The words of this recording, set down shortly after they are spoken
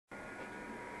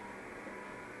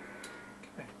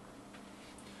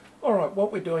Alright,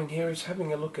 what we're doing here is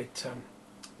having a look at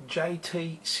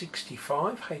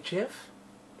JT65 HF.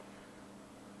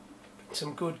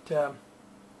 Some good,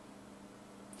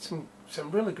 some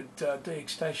really good DX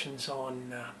stations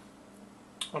on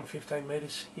 15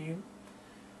 meters here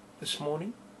this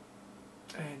morning.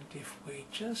 And if we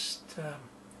just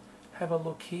have a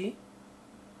look here,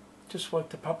 just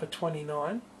worked up Papa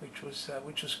 29, which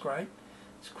was great.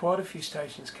 There's quite a few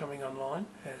stations coming online,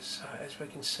 as we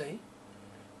can see.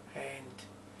 And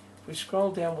if we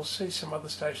scroll down, we'll see some other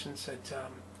stations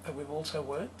that we've also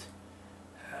worked.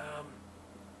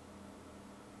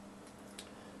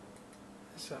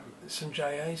 There's some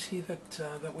JAs here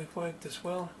that we've worked as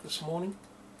well this morning,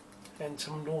 and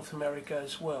some North America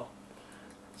as well.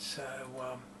 So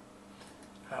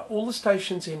all the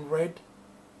stations in red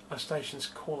are stations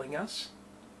calling us.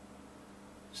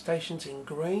 Stations in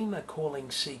green are calling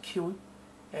CQ,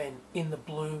 and in the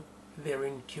blue they're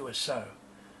in QSO.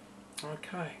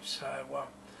 Okay, so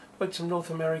worked some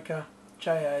North America,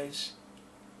 JAs,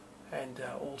 and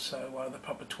also the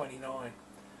Papa 29,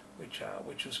 which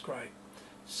was great.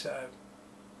 So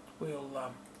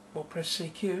we'll press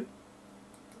CQ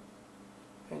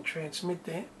and transmit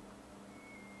there.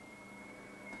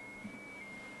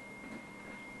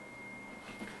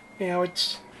 Now I'll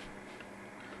just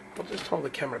hold the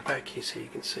camera back here so you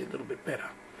can see a little bit better.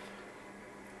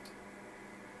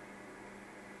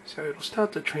 So it'll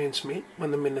start to transmit when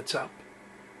the minute's up.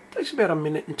 It takes about a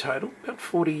minute in total, about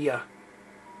 48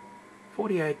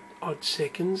 odd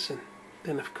seconds, and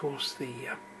then of course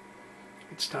it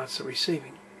starts the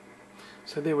receiving.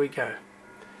 So there we go.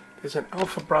 There's an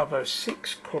Alpha Bravo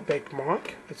 6 Quebec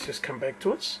mic that's just come back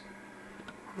to us.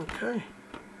 Okay.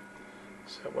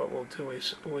 So what we'll do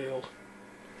is we'll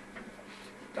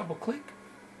double click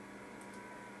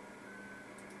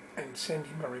and send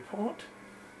him a report.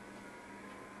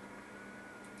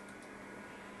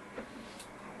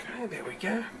 Okay, there we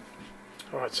go.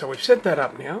 Alright, so we've set that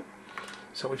up now.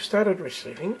 So we've started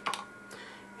receiving.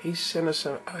 He's sent us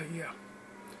a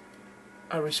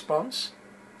response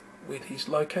with his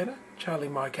locator, Charlie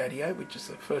Mike 88, which is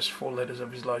the first 4 letters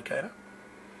of his locator.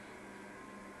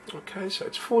 Okay, so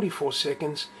it's 44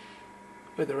 seconds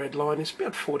where the red line is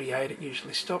about 48, it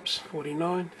usually stops,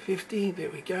 49, 50,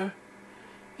 there we go,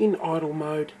 in idle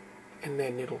mode, and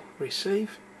then it'll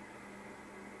receive.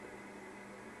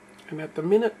 And at the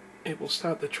minute it will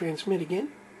start to transmit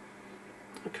again.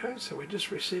 Okay, so we're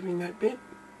just receiving that bit,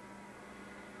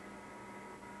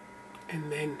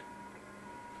 and then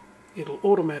it'll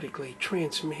automatically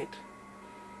transmit.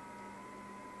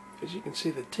 As you can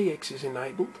see, the TX is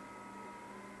enabled,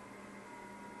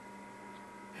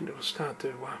 and it will start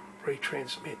to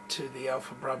retransmit to the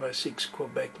Alpha Bravo 6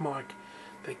 Quebec mic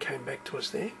that came back to us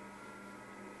there.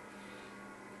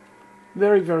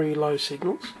 Very, very low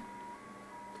signals.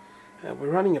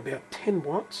 We're running about 10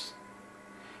 watts.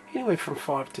 Anywhere from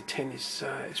 5 to 10 is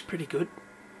pretty good.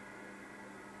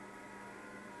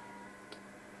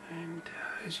 And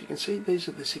as you can see, these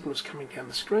are the signals coming down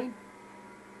the screen.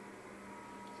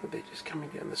 So they're just coming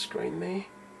down the screen there.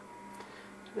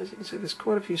 And as you can see, there's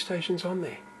quite a few stations on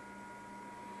there.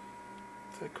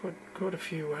 So quite a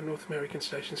few North American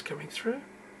stations coming through.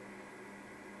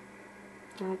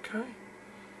 Okay.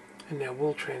 And now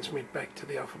we'll transmit back to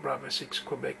the Alpha Bravo 6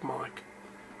 Quebec mic.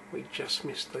 We just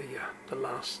missed the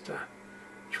last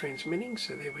transmitting,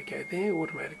 so there we go there,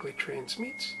 automatically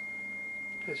transmits,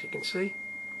 as you can see.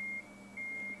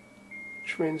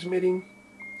 Transmitting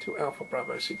to Alpha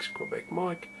Bravo 6 Quebec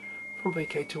mic from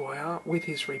vk2ir with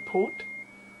his report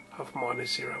of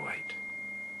 -08.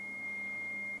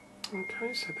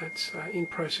 Okay, so that's in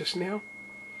process now.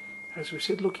 As we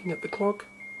said, looking at the clock,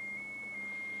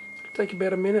 it'll take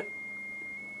about a minute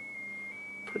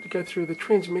for it to go through the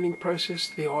transmitting process,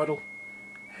 the idle,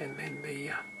 and then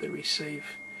the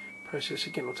receive process.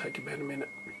 Again, will take about a minute.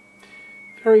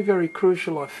 Very, very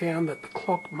crucial. I found that the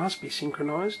clock must be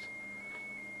synchronized,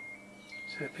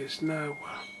 so there's no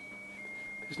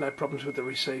problems with the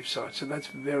receive side. So that's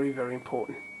very, very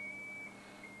important.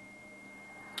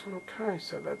 Okay,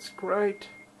 so that's great.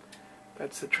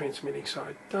 That's the transmitting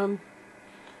side done.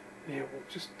 Now I'll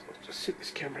just sit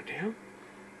this camera down.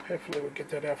 Hopefully we'll get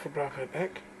that Alpha Bravo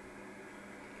back.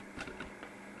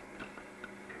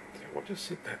 So we'll just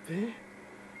sit that there,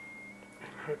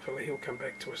 and hopefully he'll come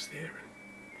back to us there,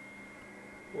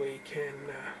 and we can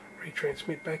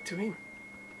retransmit back to him.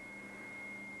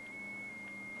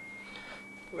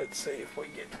 Let's see if we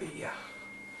get the...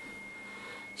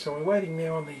 So we're waiting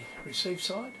now on the receive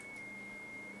side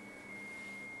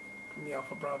from the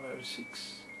Alpha Bravo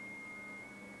 6.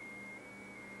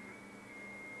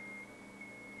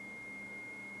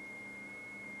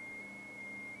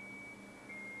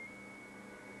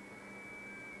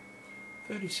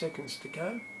 30 seconds to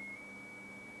go.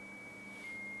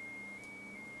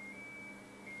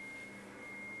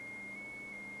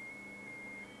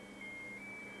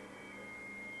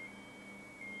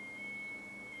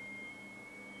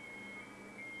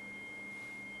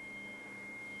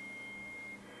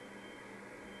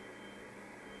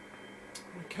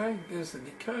 Okay, there's the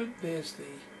decode, there's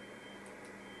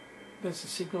the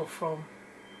signal from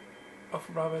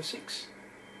Alpha Bravo 6.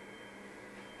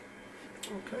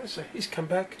 Okay, so he's come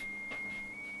back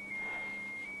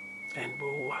and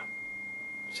we'll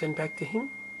send back to him.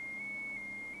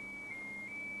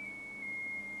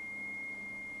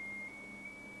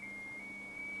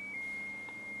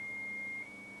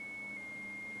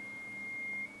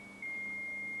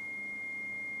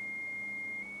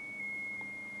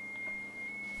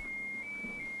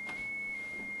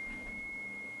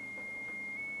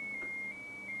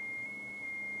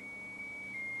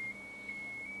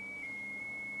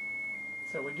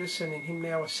 So we're just sending him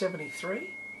now a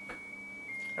 73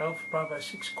 Alpha Bravo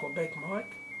 6 Quebec mic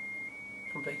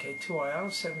from vk2ir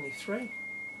 73.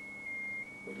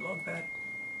 We log that.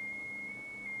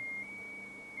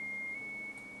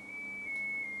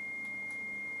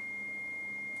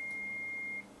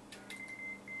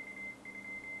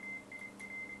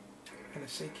 And a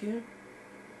CQ.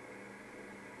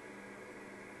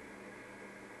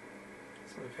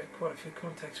 So we've had quite a few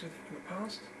contacts with him in the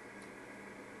past.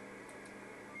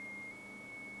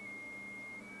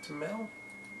 To Mel.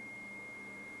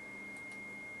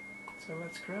 So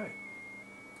that's great.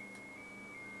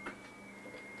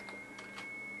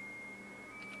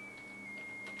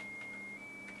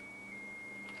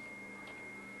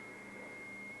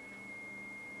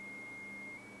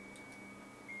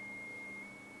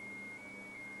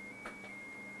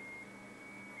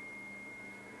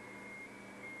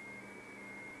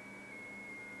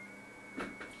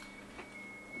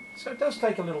 So it does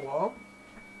take a little while,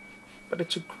 but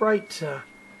it's a great,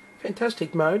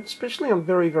 fantastic mode, especially on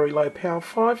very, very low power,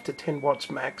 5 to 10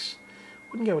 watts max.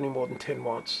 Wouldn't go any more than 10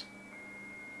 watts.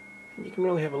 And you can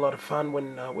really have a lot of fun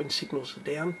when signals are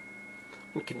down,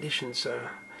 when conditions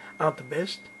aren't the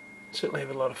best. Certainly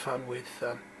have a lot of fun with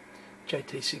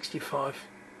JT65.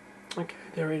 Okay,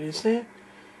 there it is there.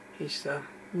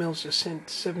 Mel's just sent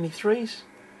 73s.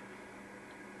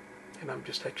 And I'm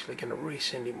just actually going to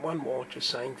resend him one more, just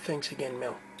saying thanks again,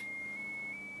 Mel.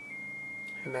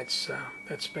 And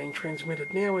that's being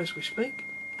transmitted now as we speak.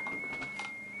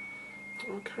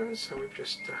 Okay, so we've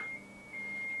just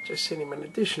sent him an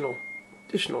additional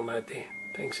note there.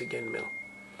 Thanks again, Mel,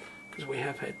 because we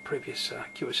have had previous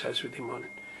QSOs with him on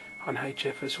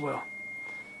HF as well.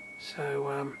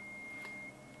 So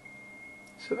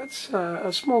so that's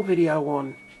a small video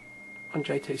on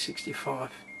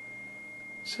JT65.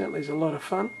 Certainly is a lot of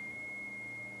fun,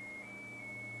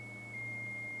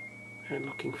 and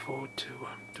looking forward to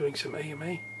doing some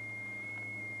EME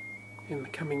in the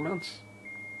coming months.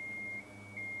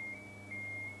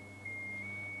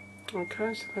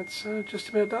 Okay, so that's just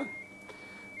about done.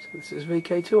 So this is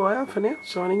vk2ir for now,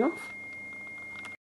 signing off.